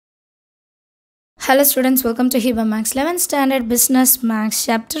Hello students, welcome to Hiba Max 11th Standard Business Max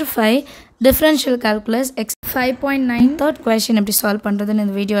Chapter 5 Differential Calculus 5.9 third question எப்படி solve பண்றதுன்னு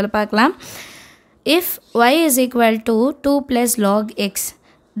இந்த வீடியோல பார்க்கலாம். If y is equal to 2 plus log x,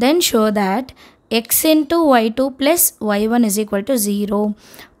 then show that x into y2 plus y1 is equal to 0.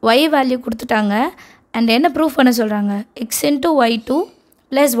 y value கொடுத்துட்டாங்க and என்ன proof பண்ண சொல்றாங்க? x into y2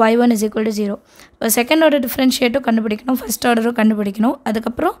 plus y1 is equal to 0. இப்போ second order differentiate கண்டுபிடிக்கணும், first order கண்டுபிடிக்கணும்,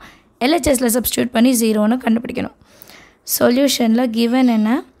 அதுக்கப்புறம் LHSல substitute பண்ணி 0 னு கண்டுபிடிக்கணும். Solutionல given என்ன?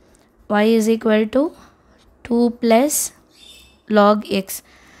 y is equal to 2 plus log x.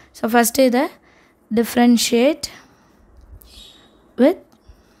 So first இதை differentiate with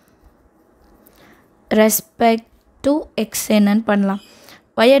respect to x என்னன்னு பண்ணலாம்.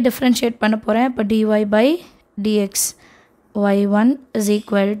 y differentiate பண்ண போறேன். அப்போ dy by dx y1 is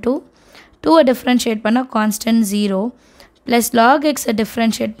equal to 2 differentiate பண்ண constant 0 plus log x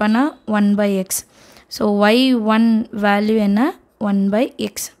differentiate பண்ணா 1 by x. So y1 value என்ன 1 by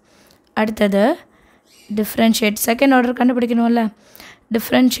x. அடுத்தது differentiate second order கண்டுபிடிக்கணும்ல,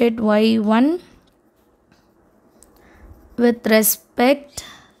 differentiate y1 with respect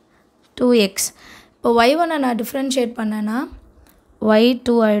to x. இப்போ y1 நான் differentiate பண்ணனா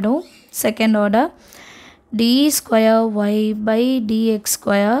y2 ஆயிடும். second order d square y by dx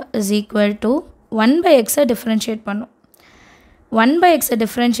square is equal to 1 by x differentiate பண்ணும். 1 by x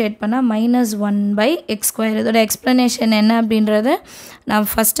differentiate பண்ணா minus 1 by x square. இதோட explanation என்ன அப்படின்றத நான்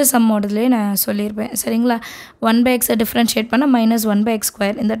first sum module நான் சொல்லியிருப்பேன், சரிங்களா? 1 by x differentiate பண்ணா minus 1 by x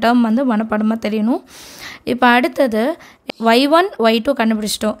square. இந்த term வந்து மனப்பாடமா தெரியணும். இப்போ அடுத்தது y1 y2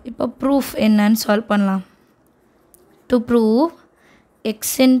 கண்டுபிடிச்சிட்டோம். இப்போ proof என்னன்னு solve பண்ணலாம். To prove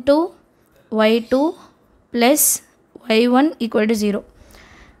x into y2 plus y1 equal to 0.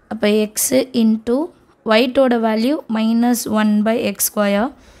 அப்போ x into y2 ஓட value minus 1 by x square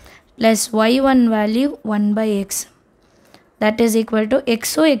plus y1 value 1 by x. That is equal to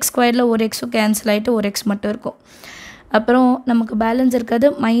x squareல ஒரு x cancel ஆயிட்டு ஒரு x மட்டும் இருக்கும். அப்புறம் நமக்கு பேலன்ஸ் இருக்கிறது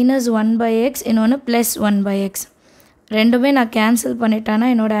minus 1 by x, இன்னொன்று plus 1 by x. ரெண்டுமே நான் cancel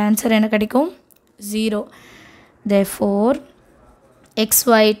பண்ணிட்டானா என்னோட ஆன்சர் என்ன கிடைக்கும்? 0. Therefore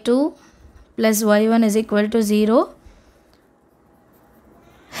xy2 plus y1 is equal to 0.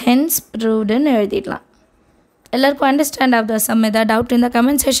 Hence proved ன்னு எழுதிடலாம். எல்லாருக்கும் understand of the sum. ஏதாவது doubt in the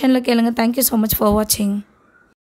comment section ல கேளுங்க. Thank you so much for watching.